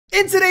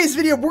In today's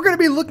video, we're going to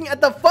be looking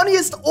at the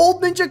funniest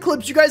old ninja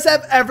clips you guys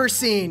have ever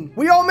seen.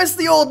 We all miss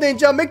the old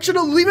ninja. Make sure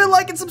to leave a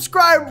like and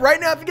subscribe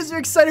right now if you guys are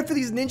excited for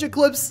these ninja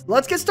clips.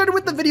 Let's get started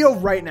with the video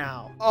right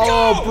now.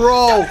 Oh,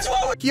 bro.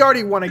 He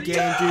already won a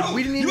game, dude.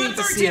 We didn't even need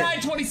to see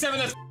it. 27,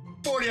 that's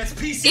 40, that's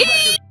PC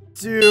record.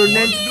 Dude,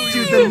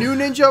 the new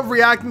ninja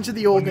reacting to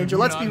the old ninja.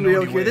 Let's be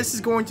real here. This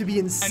is going to be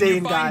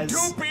insane, guys.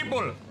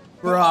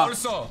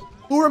 Bruh.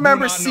 Who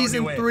remembers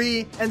season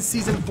 3 and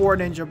season 4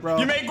 ninja, bro?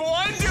 You make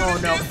one dude oh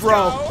no,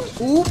 bro.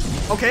 Ooh.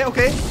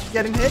 Okay.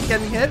 Getting hit. Okay.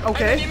 And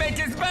then you make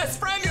his best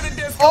friend do the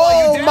disco.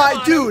 Oh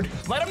my dude.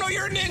 Let him know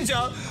you're a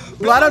ninja.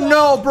 Let him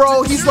know,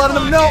 bro. He's letting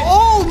him know.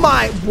 Oh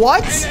my,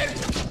 what?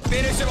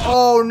 Finish him off.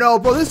 Oh no,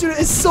 bro. This dude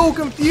is so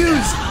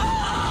confused.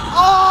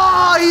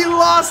 Oh, he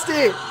lost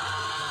it.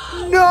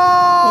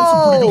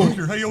 No!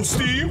 Hey, yo,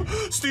 Steve.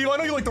 Steve, I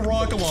know you like the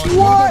rocket launcher.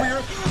 What?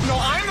 No,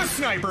 I'm a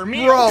sniper.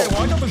 Me, bro, okay,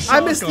 well,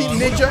 I miss the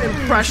ninja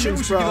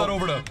impressions, bro. Give that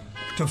over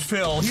to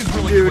Phil. He's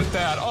really good with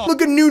that. Oh.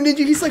 Look at new ninja.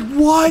 He's like,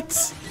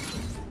 what?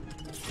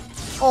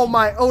 Oh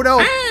my. Oh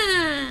no.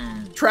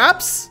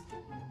 Traps?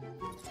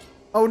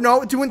 Oh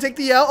no. Doing take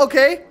the L.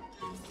 Okay.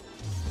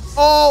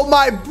 Oh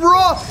my,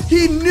 bro.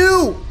 He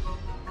knew.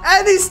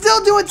 And he's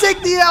still doing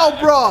take the L,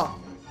 bro.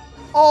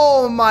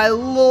 Oh my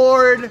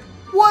lord.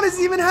 What is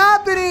even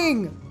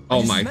happening?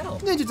 Oh my.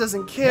 Ninja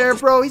doesn't care,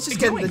 bro. He's just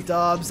getting the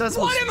dubs. That's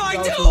what am I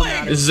doing?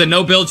 Really this is a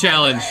no build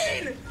challenge.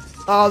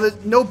 Oh, the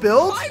no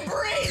build? My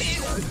brain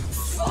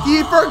is...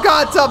 He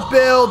forgot to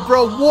build,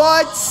 bro.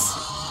 What?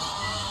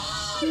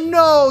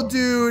 No,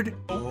 dude.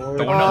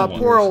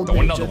 Poor old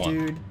ninja,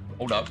 dude.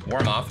 Hold up.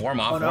 Warm off. Oh,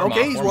 no.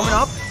 Okay, he's warming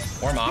up.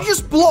 Warm off. He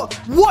just blow.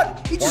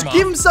 What? He just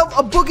gave himself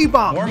a boogie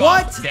bomb.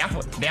 What?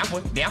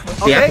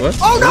 Okay.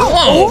 Oh no!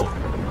 Oh.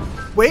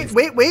 Wait.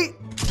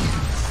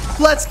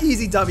 Let's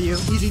easy W.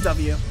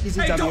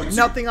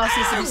 Nothing else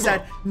needs to be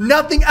said.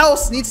 Nothing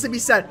else needs to be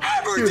said.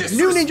 Dude,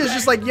 new ninja's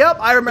just like, yep,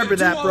 I remember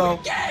that, bro.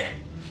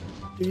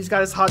 Dude, he's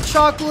got his hot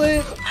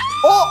chocolate.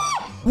 Oh!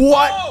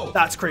 What?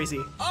 That's crazy.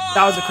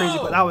 That was a crazy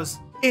play. That was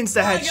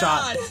insta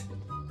headshot.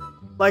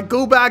 Like,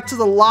 go back to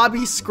the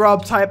lobby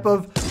scrub type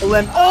of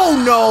limb. Oh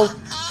no!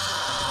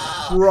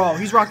 Bro,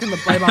 he's rocking the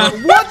bite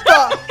bomb. What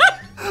the?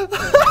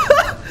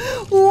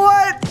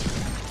 What?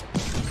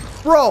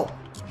 Bro.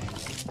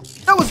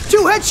 That was 2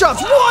 headshots.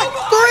 What?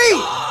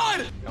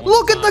 3.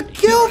 Look at the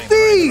kill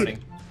feed.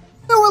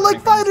 There were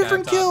like 5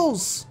 different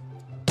kills.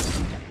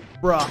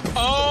 Bruh.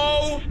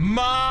 Oh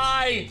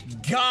my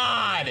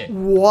god.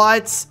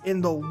 What in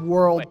the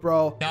world,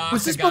 bro?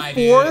 Was this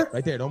before? Dude.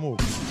 Right there, don't move.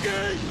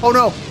 Oh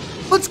no.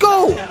 Let's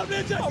go. Dude,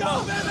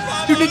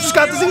 Ninja's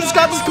got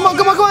this. Come on.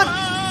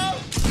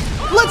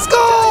 Let's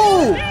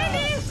go.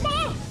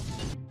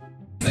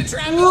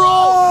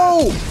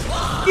 Bro.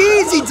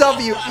 Easy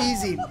W.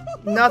 Easy.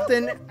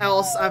 Nothing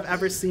else I've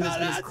ever seen has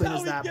been as clean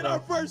as that, bro. Our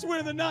first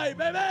win of the night,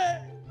 baby.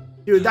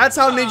 Dude, that's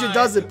how Ninja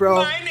does it,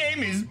 bro. My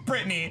name is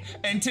Brittany,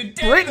 and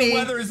today the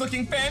weather is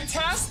looking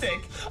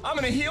fantastic. I'm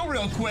gonna heal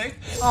real quick.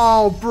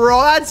 Oh, bro,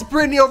 that's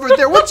Brittany over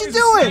there. What you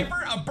doing? A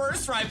sniper, a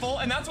burst rifle,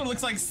 and that's what it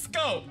looks like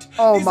scoped.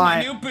 Oh These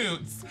my. are my new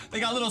boots. They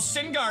got little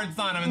shin guards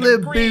on them, and they're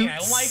green. I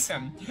like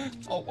them.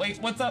 Oh wait,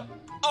 what's up?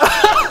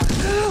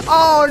 Oh,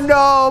 oh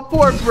no,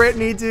 poor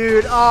Brittany,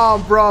 dude.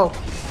 Oh, bro.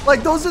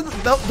 Like those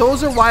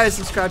are why I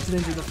subscribed to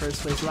Ninja in the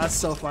first place. So that's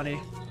so funny.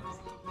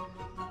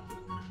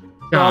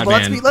 God,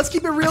 but man. let's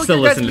keep it real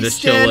here, guys. We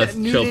stand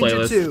new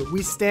Ninja too.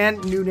 We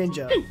stand new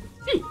Ninja.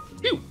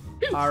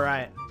 All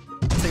right.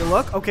 Let's take a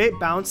look. Okay,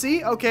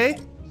 bouncy. Okay.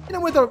 You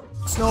know, with a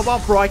snowball,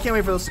 bro. I can't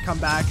wait for those to come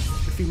back in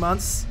a few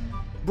months,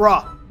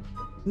 bro.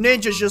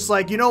 Ninja's just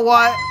like, you know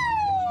what?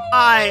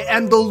 I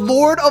am the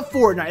Lord of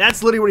Fortnite.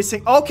 That's literally what he's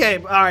saying. Okay,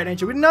 all right,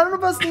 Ninja. None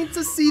of us need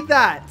to see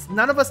that.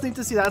 None of us need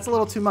to see that. That's a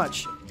little too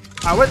much.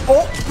 All right,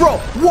 oh, bro.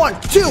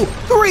 1, 2,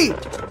 3.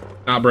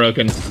 Not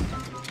broken.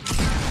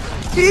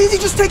 Is he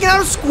just taking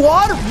out a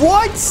squad?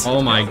 What?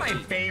 Oh my.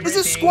 Is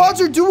it squads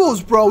or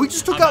duos, bro? We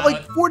just took out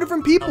like 4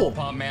 different people. Double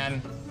pump,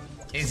 man.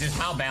 It's just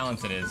how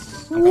balanced it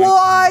is. Okay.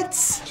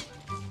 What?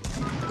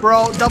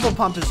 Bro, double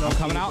pump is okay,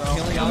 coming out, bro.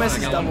 Who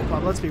misses double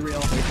pump? Let's be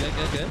real.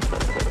 Good.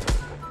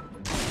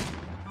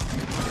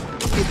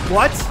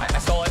 What? I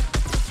stole it.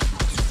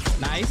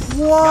 Nice.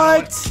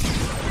 What?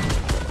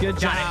 Good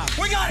job.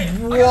 We got it.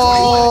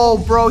 Whoa,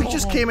 bro, he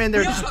just came in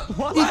there. He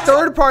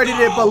third-partied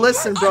it, but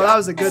listen, bro, that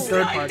was a good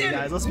third party,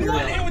 guys. Let's be real.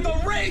 With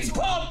the rage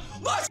pump.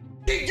 Let's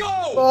go.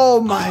 Oh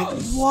my,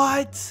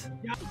 what?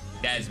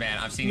 Dez, man,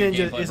 I've seen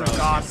Ninja is a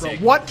god, bro.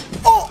 What?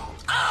 Oh!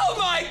 Oh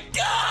my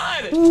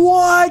god!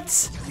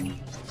 What?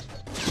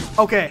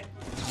 Okay.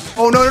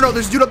 Oh no,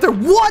 there's a dude up there.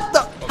 What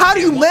the? How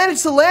do you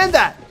manage to land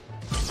that?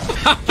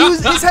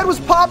 His head was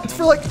popped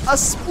for like a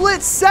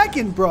split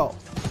second, bro.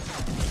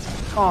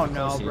 Oh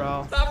no,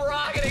 bro. Stop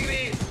rocketing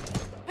me!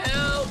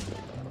 Help!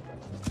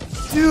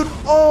 Dude,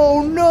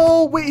 oh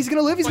no. Wait, he's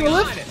gonna live? He's gonna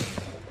live?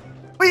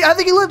 Wait, I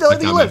think he lived. I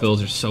think he lived. My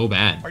builds are so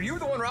bad. Are you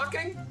the one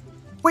rocketing?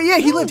 Wait, yeah,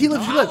 he lived.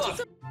 Live.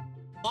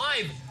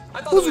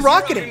 I thought who's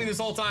rocketing this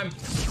whole time.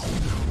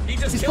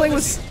 He's playing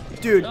with,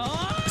 dude.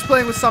 He's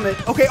playing with Summit.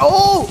 Okay.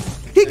 Oh,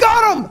 he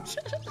got him.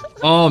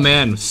 Oh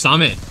man,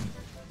 Summit.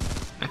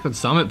 Back when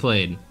Summit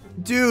played.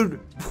 Dude,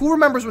 who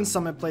remembers when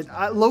Summit played?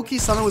 Low-key,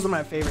 Summit was one of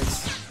my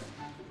favorites.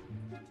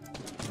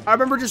 I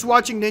remember just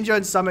watching Ninja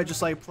and Summit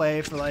just like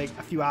play for like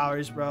a few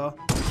hours, bro.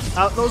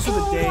 Those were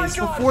the days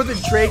before the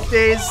Drake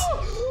days.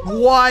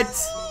 What?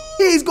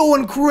 He's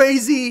going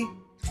crazy.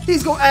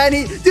 He's going,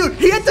 and dude,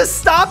 he had to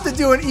stop to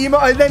do an emo,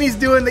 and then he's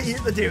doing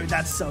the dude.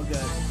 That's so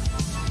good.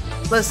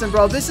 Listen,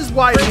 bro, this is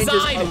why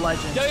Ninja's a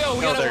legend.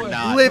 No, they're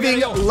not. Living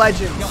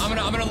legend. Yo, I'm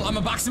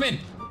gonna box him in.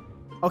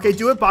 Okay,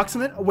 do it. Box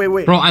him in. Oh,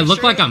 wait. Bro, I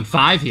look like I'm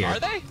 5 here. Are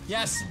they?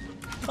 Yes.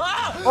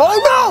 Oh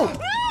no!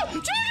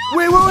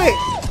 Wait.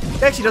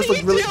 He actually does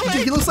look really.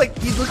 Dude, he looks like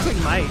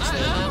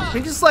Mike.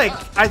 He just like,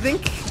 I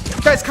think.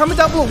 Guys, comment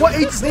down below what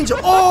age is Ninja.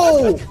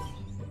 Oh,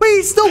 wait,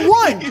 he still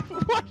won.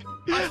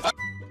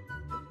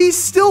 He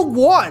still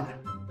won.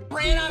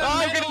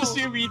 I'm gonna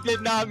assume he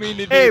did not mean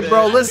to do Hey, that.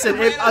 bro, listen.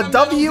 A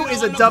W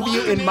is a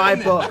W in my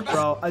book,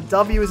 bro. A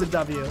W is a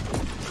W.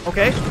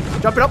 Okay,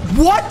 jump it up.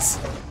 What?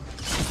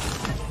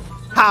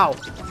 How?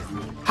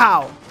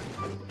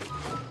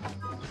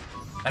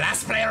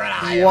 Last player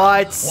alive.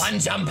 What? One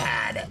jump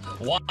pad.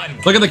 One.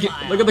 Look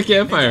at the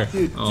campfire.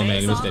 Oh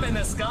man, he missed it. In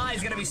the sky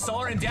is gonna be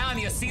soaring down.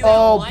 You see that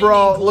Oh,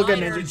 bro, lightning look at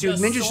glider Ninja, dude.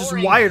 Ninja's just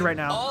soaring. wired right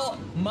now.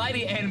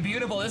 Almighty and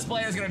beautiful. This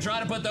player is gonna try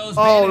to put those.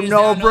 Oh bandages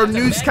no, down, bro, not to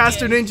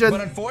Newscaster make it,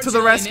 Ninja but to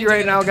the rescue Ninja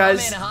right now, gonna come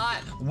guys. in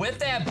hot with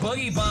that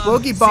boogie bomb.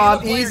 Boogie bomb,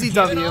 See the player easy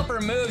giving W. up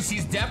her moves.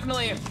 She's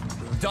definitely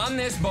done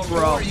this before.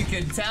 Bro. You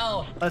can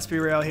tell. Let's be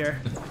real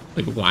here.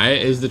 Like, why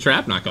is the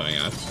trap not going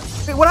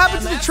off? Wait, what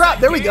happened to the trap?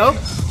 There we go.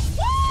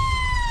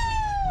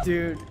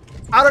 Dude,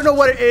 I don't know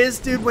what it is,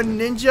 dude. When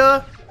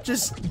Ninja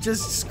just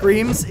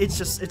screams,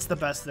 it's the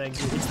best thing,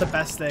 dude. It's the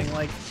best thing.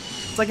 Like,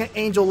 it's like an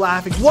angel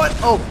laughing. What?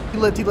 Oh, he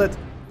lived.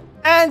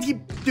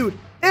 And dude,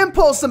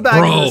 impulse him back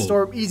into the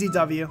storm. Easy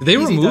W. Did they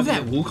Easy remove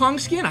W. that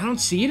Wukong skin? I don't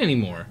see it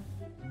anymore.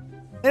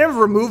 They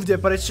never removed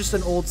it, but it's just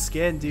an old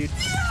skin, dude.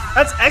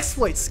 That's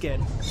Exploit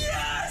skin.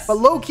 Yes! But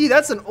low-key,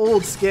 that's an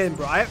old skin,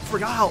 bro. I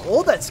forgot how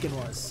old that skin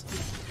was.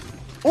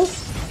 Oh,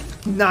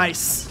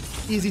 nice.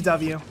 Easy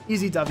W.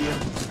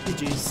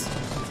 GG's.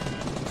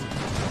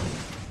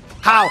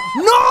 How?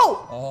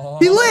 No!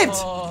 He lived!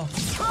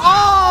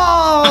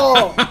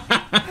 Oh!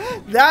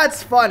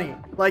 That's funny.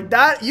 Like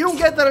that, you don't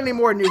get that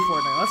anymore in new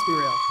Fortnite. Let's be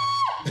real.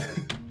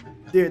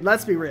 Dude,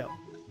 let's be real.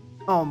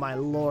 Oh my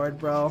lord,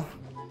 bro.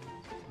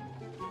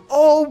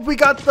 Oh, we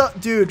got the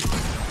dude.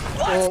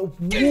 Oh,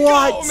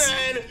 what? Go,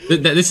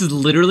 man.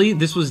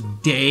 This was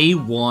day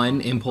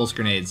 1 impulse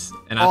grenades,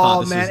 and I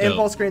thought this was dope.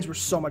 Impulse grenades were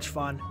so much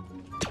fun.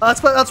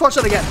 Let's watch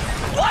that again.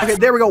 What? Okay,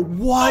 there we go.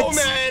 What? Oh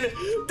man,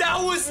 that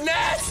was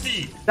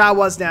nasty. That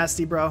was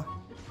nasty, bro.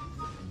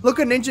 Look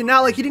at Ninja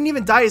now, like he didn't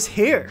even dye his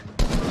hair.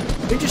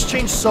 They just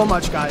changed so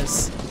much,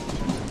 guys.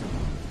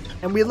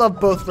 And we love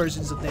both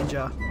versions of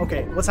Ninja.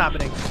 Okay, what's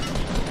happening?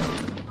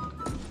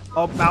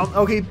 Oh,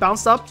 okay,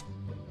 bounced up.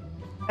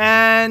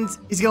 And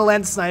he's gonna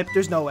land the snipe.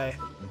 There's no way.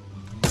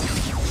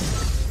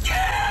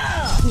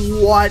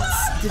 What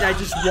did I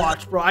just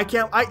watch, bro? I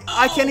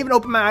can't even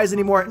open my eyes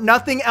anymore.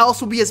 Nothing else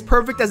will be as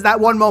perfect as that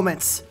one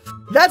moment.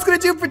 That's gonna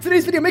do it for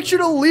today's video. Make sure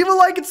to leave a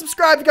like and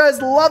subscribe if you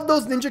guys love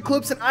those Ninja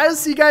clips, and I'll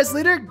see you guys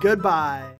later. Goodbye.